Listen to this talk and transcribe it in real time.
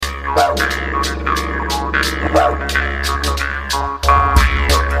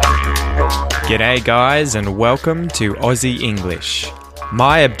G'day guys and welcome to Aussie English.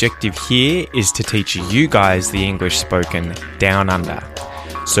 My objective here is to teach you guys the English spoken down under.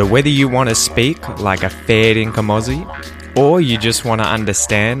 So whether you want to speak like a fair dinkum Aussie or you just want to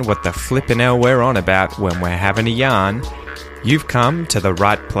understand what the flippin' hell we're on about when we're having a yarn, you've come to the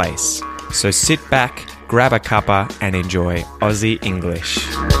right place. So sit back, grab a cuppa and enjoy Aussie English.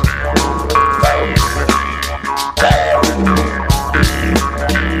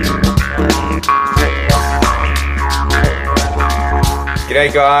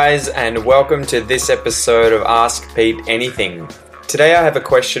 G'day guys and welcome to this episode of Ask Pete Anything. Today I have a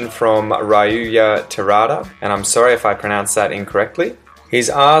question from Rayuya Terada, and I'm sorry if I pronounced that incorrectly. He's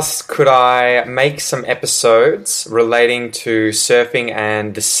asked, could I make some episodes relating to surfing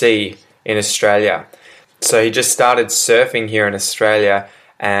and the sea in Australia? So he just started surfing here in Australia,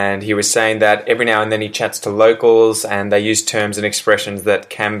 and he was saying that every now and then he chats to locals and they use terms and expressions that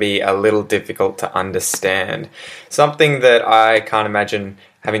can be a little difficult to understand. Something that I can't imagine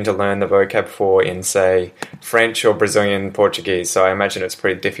having to learn the vocab for in, say, French or Brazilian Portuguese, so I imagine it's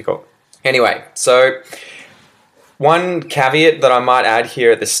pretty difficult. Anyway, so one caveat that I might add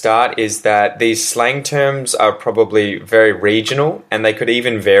here at the start is that these slang terms are probably very regional and they could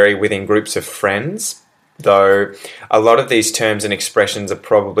even vary within groups of friends. Though a lot of these terms and expressions are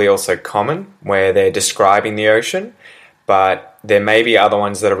probably also common where they're describing the ocean, but there may be other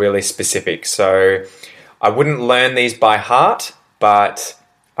ones that are really specific. So I wouldn't learn these by heart, but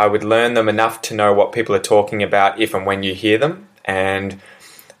I would learn them enough to know what people are talking about if and when you hear them, and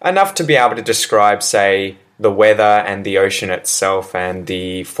enough to be able to describe, say, the weather and the ocean itself and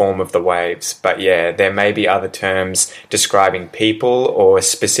the form of the waves. But yeah, there may be other terms describing people or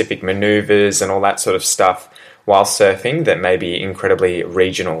specific maneuvers and all that sort of stuff while surfing that may be incredibly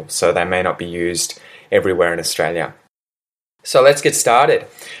regional, so they may not be used everywhere in Australia. So let's get started.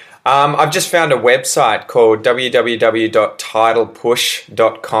 I've just found a website called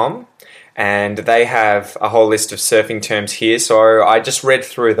www.tidalpush.com, and they have a whole list of surfing terms here, so I just read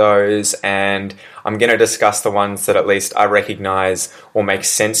through those and I'm going to discuss the ones that at least I recognise or make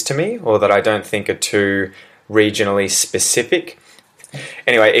sense to me, or that I don't think are too regionally specific.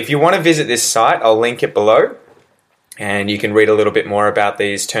 Anyway, if you want to visit this site, I'll link it below and you can read a little bit more about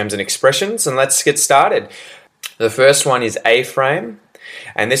these terms and expressions, and let's get started. The first one is A-frame,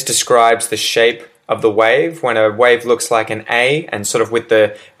 and this describes the shape of the wave, when a wave looks like an A and sort of with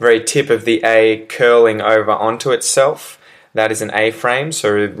the very tip of the A curling over onto itself. That is an A-frame,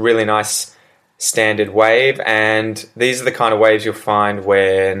 so a really nice standard wave, and these are the kind of waves you'll find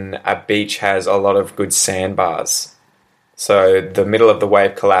when a beach has a lot of good sandbars. So the middle of the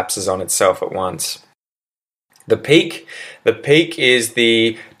wave collapses on itself at once. The peak is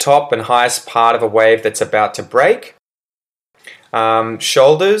the top and highest part of a wave that's about to break.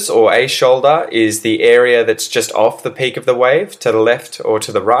 Shoulders, or a shoulder, is the area that's just off the peak of the wave, to the left or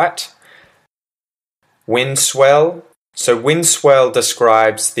to the right. Wind swell. So wind swell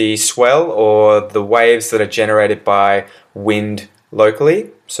describes the swell or the waves that are generated by wind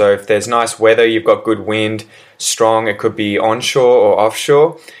locally. So if there's nice weather, you've got good wind, strong, it could be onshore or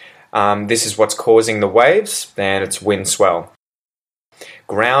offshore. This is what's causing the waves, and it's wind swell.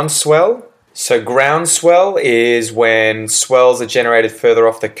 Ground swell. So ground swell is when swells are generated further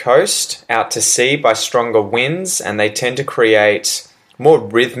off the coast, out to sea by stronger winds, and they tend to create more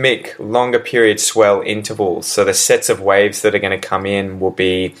rhythmic, longer period swell intervals. So the sets of waves that are going to come in will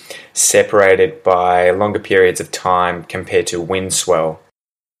be separated by longer periods of time compared to wind swell.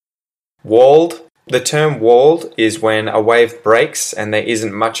 Walled. The term walled is when a wave breaks and there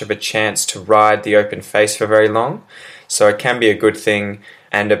isn't much of a chance to ride the open face for very long. So it can be a good thing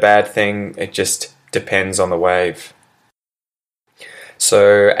and a bad thing, it just depends on the wave.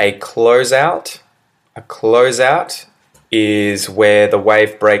 So a closeout is where the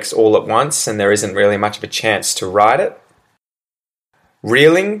wave breaks all at once and there isn't really much of a chance to ride it.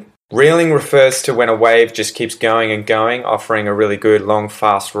 Reeling refers to when a wave just keeps going and going, offering a really good long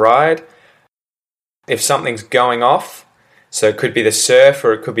fast ride. If something's going off, so it could be the surf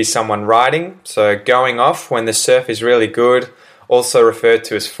or it could be someone riding, so going off when the surf is really good, also referred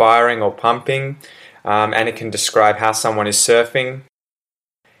to as firing or pumping, and it can describe how someone is surfing.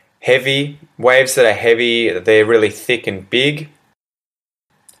 Heavy, waves that are heavy, they're really thick and big.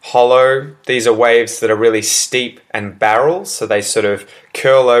 Hollow, these are waves that are really steep and barrel, so they sort of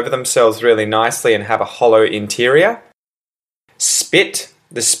curl over themselves really nicely and have a hollow interior. Spit,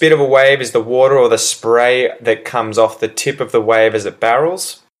 the spit of a wave is the water or the spray that comes off the tip of the wave as it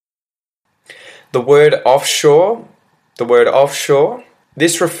barrels. The word offshore,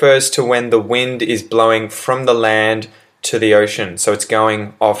 this refers to when the wind is blowing from the land to the ocean, so it's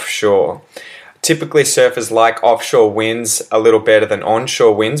going offshore. Typically, surfers like offshore winds a little better than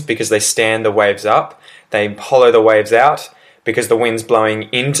onshore winds because they stand the waves up, they hollow the waves out because the wind's blowing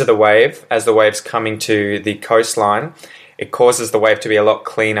into the wave as the wave's coming to the coastline. It causes the wave to be a lot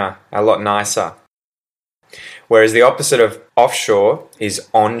cleaner, a lot nicer. Whereas the opposite of offshore is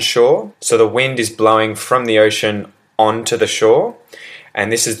onshore, so the wind is blowing from the ocean onto the shore,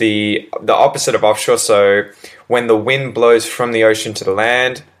 and this is the opposite of offshore. So when the wind blows from the ocean to the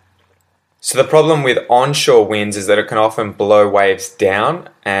land, so the problem with onshore winds is that it can often blow waves down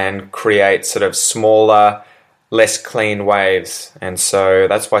and create sort of smaller, less clean waves, and so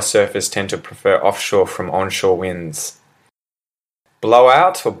that's why surfers tend to prefer offshore from onshore winds.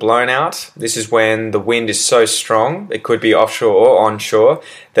 Blowout or blown out, this is when the wind is so strong, it could be offshore or onshore,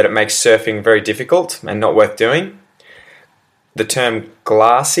 that it makes surfing very difficult and not worth doing. The term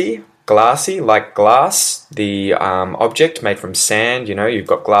glassy, like glass, the object made from sand, you've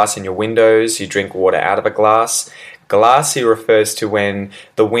got glass in your windows, you drink water out of a glass. Glassy refers to when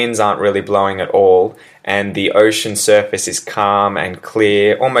the winds aren't really blowing at all and the ocean surface is calm and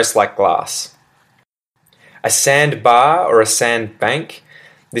clear, almost like glass. A sandbar or a sandbank,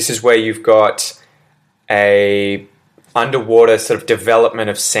 this is where you've got a underwater sort of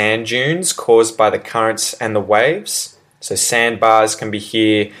development of sand dunes caused by the currents and the waves. So sandbars can be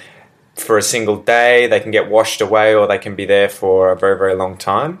here for a single day, they can get washed away, or they can be there for a very, very long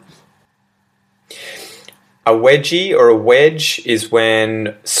time. A wedgie or a wedge is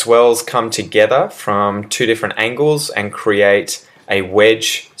when swells come together from two different angles and create a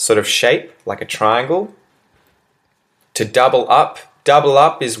wedge sort of shape, like a triangle. To double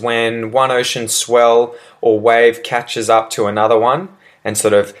up is when one ocean swell or wave catches up to another one and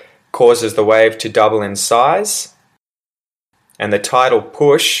sort of causes the wave to double in size. And the tidal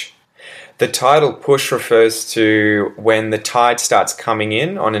push refers to when the tide starts coming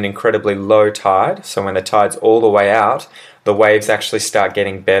in on an incredibly low tide. So when the tide's all the way out, the waves actually start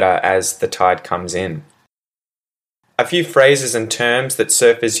getting better as the tide comes in. A few phrases and terms that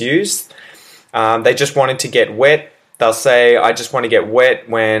surfers use. They just wanted to get wet. They'll say, I just want to get wet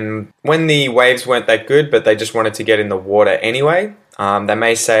when the waves weren't that good, but they just wanted to get in the water anyway. They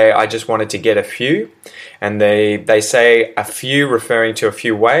may say, I just wanted to get a few. And they say a few referring to a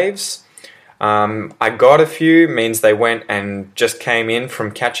few waves. I got a few means they went and just came in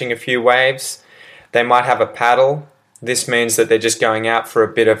from catching a few waves. They might have a paddle. This means that they're just going out for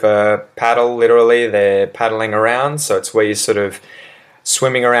a bit of a paddle, literally. They're paddling around. So it's where you're sort of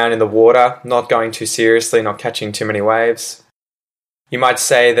swimming around in the water, not going too seriously, not catching too many waves. You might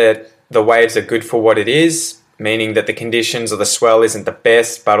say that the waves are good for what it is, meaning that the conditions or the swell isn't the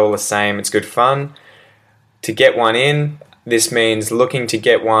best, but all the same, it's good fun. To get one in, this means looking to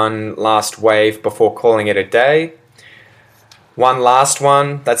get one last wave before calling it a day. One last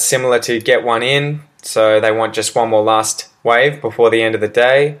one, that's similar to get one in, so they want just one more last wave before the end of the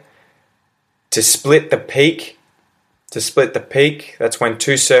day. To split the peak, that's when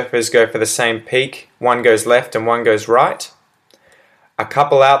two surfers go for the same peak. One goes left and one goes right. A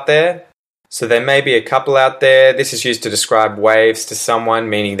couple out there. So there may be a couple out there. This is used to describe waves to someone,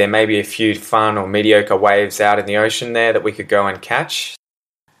 meaning there may be a few fun or mediocre waves out in the ocean there that we could go and catch.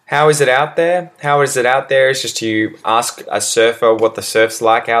 How is it out there? How is it out there is just you ask a surfer what the surf's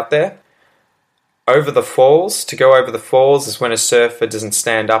like out there. Over the falls. To go over the falls is when a surfer doesn't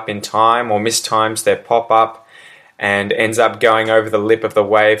stand up in time or mistimes their pop-up and ends up going over the lip of the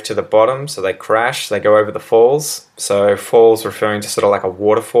wave to the bottom, so they crash, they go over the falls. So falls referring to sort of like a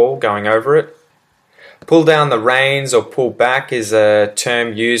waterfall going over it. Pull down the reins or pull back is a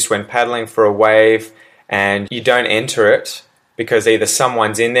term used when paddling for a wave and you don't enter it because either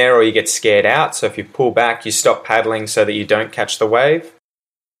someone's in there or you get scared out. So if you pull back, you stop paddling so that you don't catch the wave.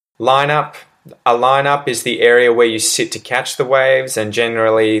 Line up. A line-up is the area where you sit to catch the waves, and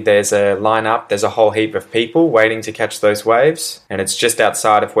generally there's a line-up, there's a whole heap of people waiting to catch those waves, and it's just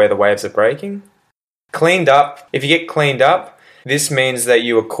outside of where the waves are breaking. Cleaned up. If you get cleaned up, this means that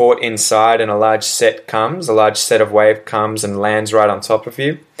you were caught inside and a large set of wave comes and lands right on top of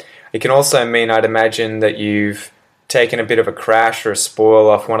you. It can also mean, I'd imagine, that you've taken a bit of a crash or a spoil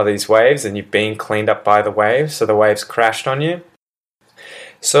off one of these waves and you've been cleaned up by the waves, so the waves crashed on you.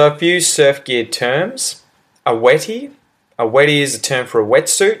 So a few surf gear terms. A wetty is a term for a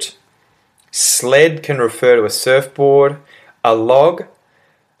wetsuit. Sled can refer to a surfboard. A log,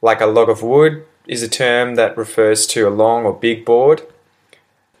 like a log of wood, is a term that refers to a long or big board.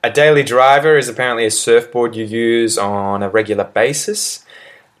 A daily driver is apparently a surfboard you use on a regular basis.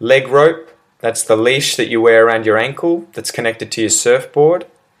 Leg rope, that's the leash that you wear around your ankle that's connected to your surfboard.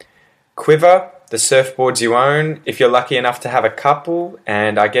 Quiver the surfboards you own, if you're lucky enough to have a couple,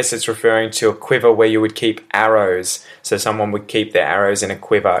 and I guess it's referring to a quiver where you would keep arrows. So someone would keep their arrows in a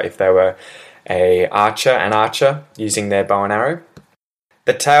quiver if they were an archer using their bow and arrow.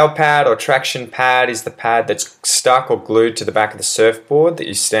 The tail pad or traction pad is the pad that's stuck or glued to the back of the surfboard that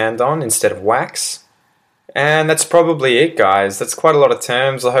you stand on instead of wax. And that's probably it, guys. That's quite a lot of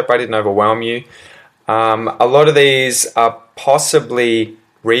terms. I hope I didn't overwhelm you. A lot of these are possibly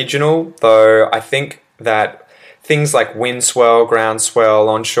regional, though I think that things like wind swell, ground swell,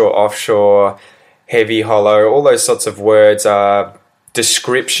 onshore, offshore, heavy, hollow, all those sorts of words are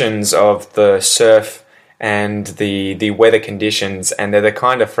descriptions of the surf and the weather conditions, and they're the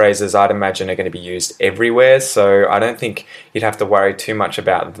kind of phrases I'd imagine are going to be used everywhere, so I don't think you'd have to worry too much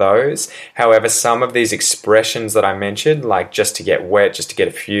about those. However, some of these expressions that I mentioned, like just to get wet, just to get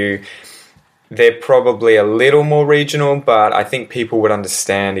a few, they're probably a little more regional, but I think people would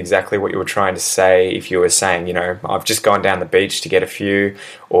understand exactly what you were trying to say if you were saying, you know, I've just gone down the beach to get a few,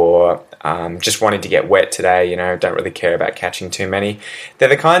 or just wanted to get wet today, you know, don't really care about catching too many. They're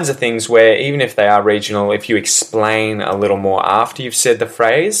the kinds of things where even if they are regional, if you explain a little more after you've said the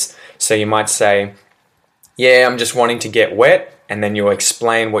phrase, so you might say, yeah, I'm just wanting to get wet, and then you'll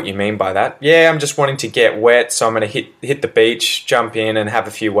explain what you mean by that. Yeah, I'm just wanting to get wet, so I'm going to hit the beach, jump in and have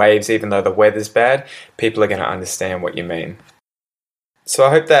a few waves even though the weather's bad. People are going to understand what you mean. So I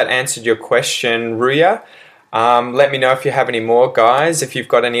hope that answered your question, Ruya. Let me know if you have any more, guys. If you've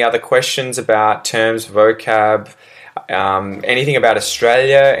got any other questions about terms, vocab, anything about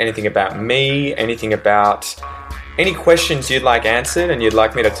Australia, anything about me, anything about any questions you'd like answered and you'd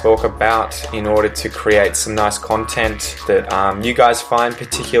like me to talk about in order to create some nice content that you guys find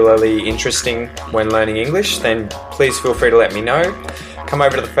particularly interesting when learning English, then please feel free to let me know. Come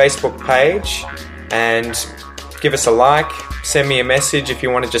over to the Facebook page and give us a like. Send me a message if you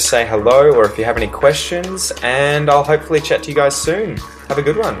want to just say hello or if you have any questions, and I'll hopefully chat to you guys soon. Have a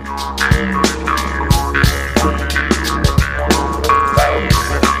good one.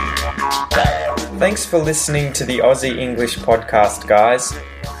 Thanks for listening to the Aussie English podcast, guys.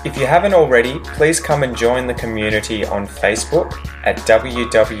 If you haven't already, please come and join the community on Facebook at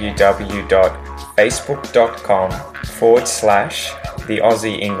www.facebook.com/the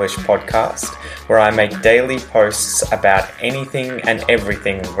Aussie English podcast, where I make daily posts about anything and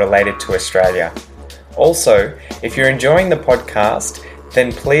everything related to Australia. Also, if you're enjoying the podcast,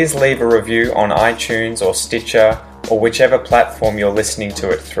 then please leave a review on iTunes or Stitcher or whichever platform you're listening to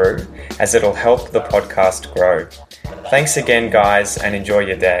it through, as it'll help the podcast grow. Thanks again, guys, and enjoy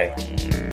your day.